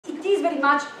is very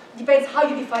much, depends how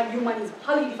you define humanism,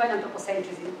 how you define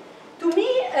anthropocentrism. To me,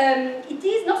 it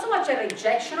is not so much a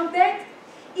rejection of that,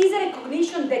 it's a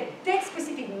recognition that that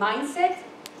specific mindset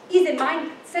is a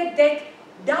mindset that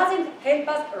doesn't help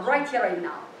us right here, right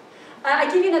now. I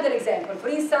give you another example. For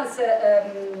instance,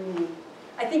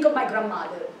 I think of my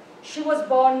grandmother. She was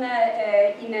born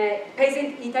in a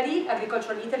peasant Italy,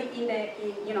 agricultural Italy, in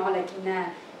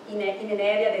an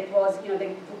area that was, they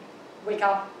would wake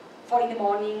up 4 in the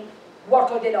morning,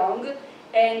 work all day long,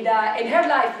 and her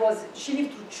life was, she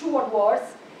lived through 2 world wars,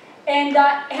 and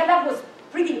her life was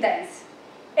pretty intense.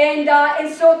 And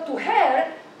so to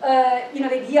her, the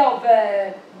idea of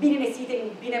being in a city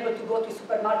and being able to go to a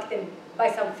supermarket and buy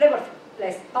some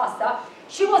flavorless pasta,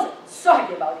 she was so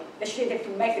happy about it that she didn't have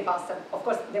to make the pasta. Of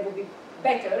course, that would be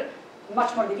better,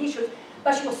 much more delicious,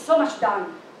 but she was so much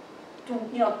done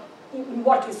to, in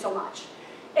working so much.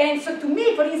 And so to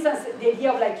me, for instance, the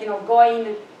idea of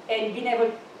going and being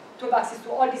able to have access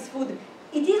to all this food,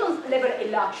 it is on level a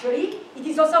luxury. It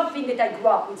is also something that I grew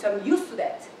up with, so I'm used to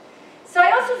that. So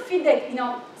I also feel that,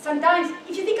 sometimes,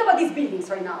 if you think about these buildings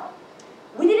right now,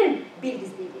 we didn't build these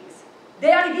buildings.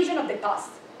 They are a vision of the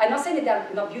past. I'm not saying that they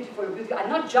are not beautiful or beautiful. I'm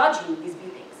not judging these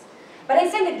buildings. But I'm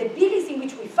saying that the buildings in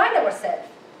which we find ourselves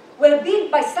were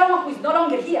built by someone who is no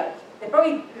longer here. They're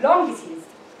probably long deceased.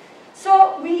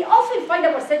 So we often find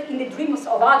ourselves in the dreams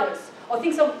of others, or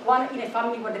think of one in a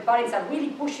family where the parents are really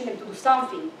pushing them to do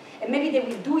something. And maybe they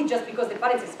will do it just because the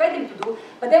parents expect them to do,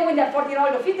 but then when they're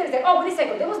 40-year-old or 50, they say, oh, wait a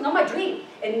second, that was not my dream.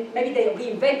 And maybe they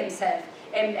reinvent themselves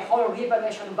and a whole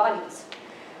reevaluation of values.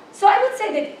 So I would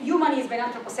say that humanism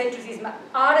and anthropocentrism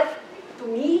are, to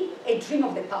me, a dream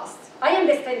of the past. I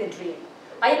understand the dream.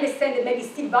 I understand that maybe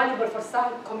it's still valuable for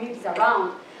some communities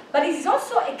around, but it is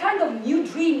also a kind of new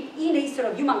dream in the history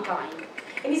of humankind.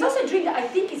 And it's also a dream that I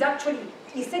think is actually,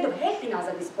 instead of helping us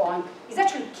at this point, is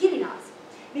actually killing us.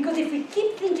 Because if we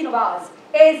keep thinking of us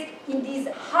as in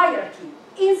this hierarchy,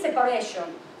 in separation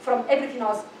from everything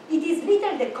else, it is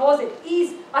little the cause that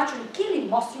is actually killing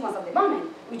most humans at the moment,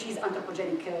 which is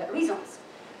anthropogenic reasons.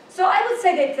 So I would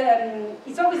say that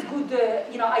it's always good,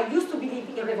 I used to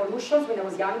believe in revolutions when I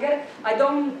was younger. I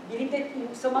don't believe that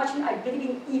so much, I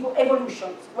believe in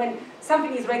evolutions, when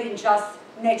something is ready and just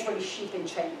naturally shift and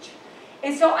change.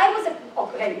 And so I was,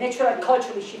 okay, natural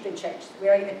culturally shift and change. We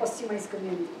are in a posthumanist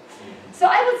community. So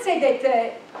I would say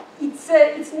that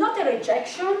it's not a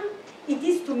rejection, it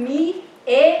is to me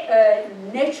a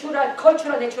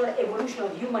cultural natural evolution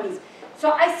of humanism.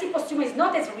 So I see posthumanism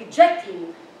not as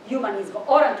rejecting humanism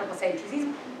or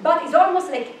anthropocentrism, but it's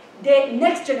almost like the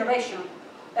next generation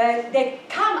that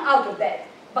come out of that,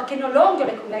 but can no longer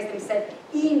recognize themselves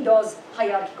in those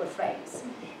hierarchical frames.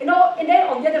 And then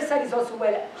on the other side is also,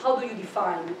 well, how do you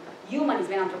define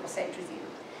humanism and anthropocentrism?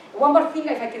 One more thing,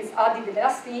 if I can add in the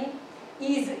last thing,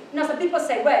 is, some people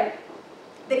say, well,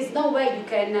 there is no way you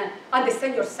can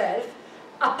understand yourself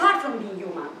apart from being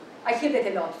human. I hear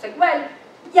that a lot. It's like, well,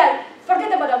 yeah,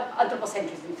 forget about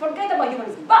anthropocentrism, forget about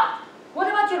humanism, but what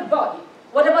about your body?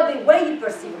 What about the way you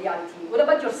perceive reality? What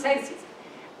about your senses?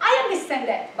 I understand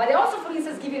that, but I also, for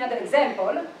instance, give you another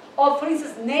example of, for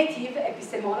instance, native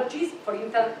epistemologies. For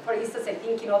instance, I'm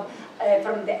thinking of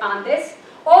from the Andes,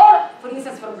 or, for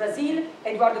instance, from Brazil,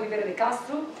 Eduardo Vivero de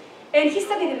Castro, and he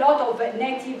studied a lot of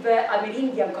native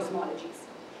Amerindian cosmologies.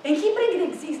 And he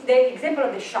brings the example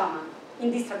of the shaman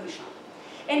in this tradition.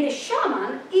 And the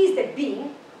shaman is the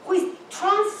being who is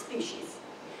trans-species,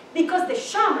 because the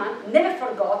shaman never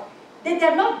forgot that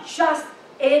they're not just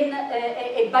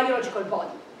a biological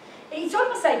body. It's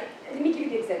almost like, let me give you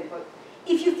the example.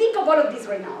 If you think of all of this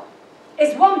right now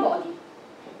as one body,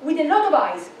 with a lot of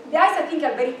eyes, the eyes I think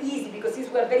are very easy, because since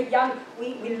we're very young,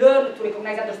 we learn to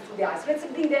recognize others through the eyes. Let's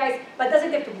bring the eyes, but it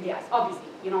doesn't have to be the eyes, obviously.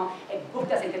 A book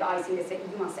doesn't have eyes in the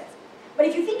human sense. But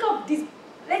if you think of this,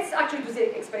 let's actually do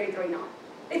the experiment right now.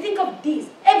 Let's think of this,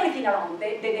 everything around,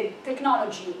 the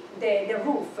technology, the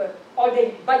roof, all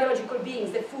the biological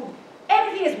beings, the food,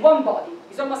 everything is one body.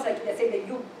 It's almost like, let's say, that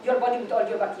your body with all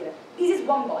your bacteria. This is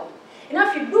one body. And now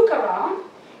if you look around,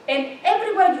 and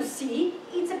everywhere you see,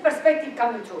 it's a perspective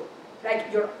coming through.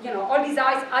 Like all these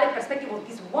eyes are a perspective of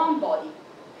this one body.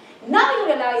 Now you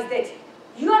realize that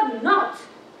you are not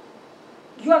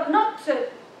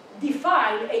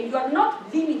defined, and you are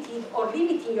not limited or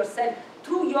limiting yourself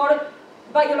through your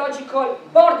biological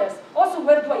borders. Also,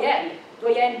 where do I end? Do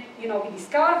I end, with this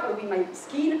scarf, or with my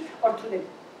skin, or through the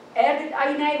air that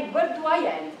I inhale? Where do I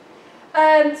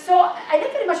end? So I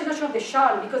like very much the notion of the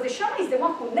shaman, because the shaman is the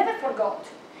one who never forgot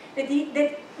that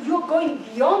you're going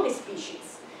beyond the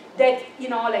species. That,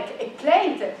 like a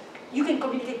plant, you can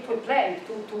communicate to a plant,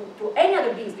 to any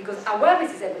other beings, because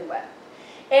awareness is everywhere.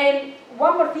 And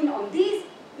one more thing on this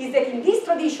is that in these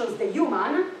traditions, the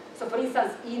human, so for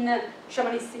instance, in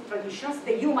shamanistic traditions,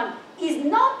 the human is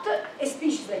not a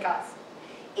species like us.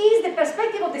 It is the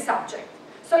perspective of the subject.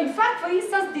 So in fact, for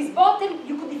instance, this bottle,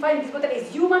 you could define this bottle as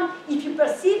human if you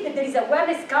perceive that there is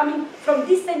awareness coming from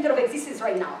this center of existence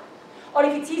right now. Or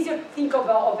if it's easier to think of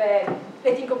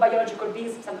they think of biological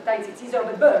beings, sometimes it's easier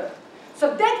of a bird.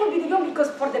 So that would be the human, because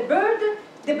for the bird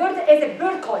has a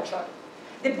bird culture.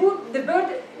 The bird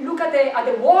look at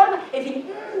the worm and think,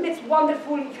 that's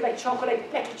wonderful, if you like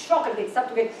chocolate, they start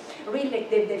to get really,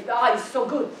 it's so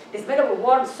good. The smell of a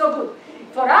worm, so good.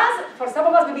 For us, for some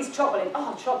of us, maybe it's chocolate,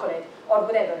 chocolate, or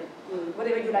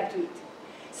whatever you like to eat.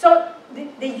 So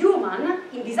the human,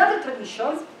 in these other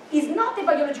traditions, is not a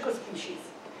biological species,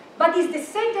 but is the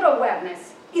center of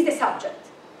awareness, is the subject.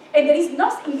 And there is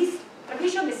no, in this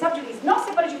tradition, the subject is not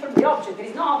separated from the object, there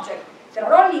is no object. There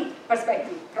are only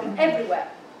perspectives from everywhere.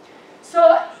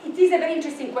 So it is a very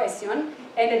interesting question,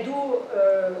 and I do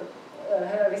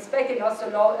respect and also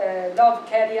love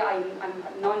Kelly.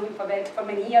 I've known him for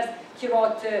many years. He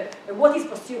wrote What is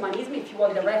Posthumanism, if you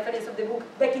want the reference of the book,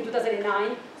 back in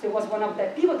 2009. So it was one of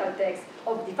the pivotal texts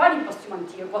of defining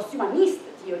posthumanist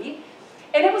theory.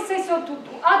 And I would say, so to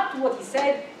add to what he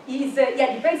said, is,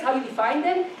 yeah, it depends how you define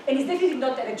them, and it's definitely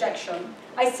not a rejection.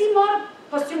 I see more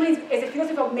posthumanism as a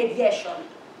philosophy of mediation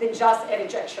than just a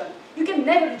rejection. You can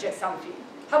never reject something.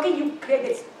 How can you create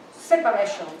this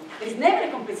separation? There is never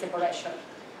a complete separation.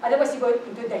 Otherwise you go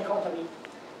into a dichotomy.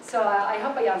 So I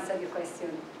hope I answered your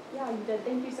question. Yeah, you did.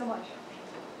 Thank you so much.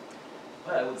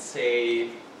 Well, I would say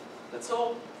that's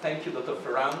all. Thank you, Dr.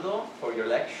 Ferrando, for your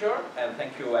lecture, and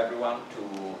thank you everyone to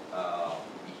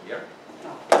be here.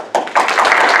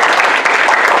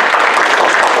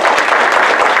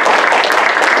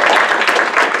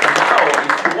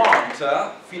 If you want,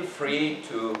 feel free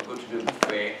to go to the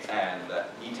buffet and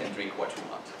eat and drink what you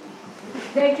want.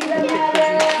 Thank you,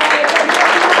 Daniele.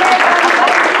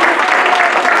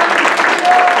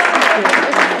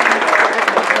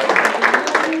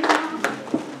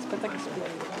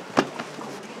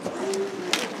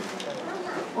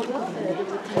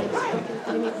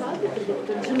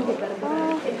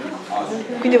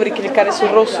 Quindi dovrei cliccare sul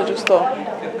rosso, giusto?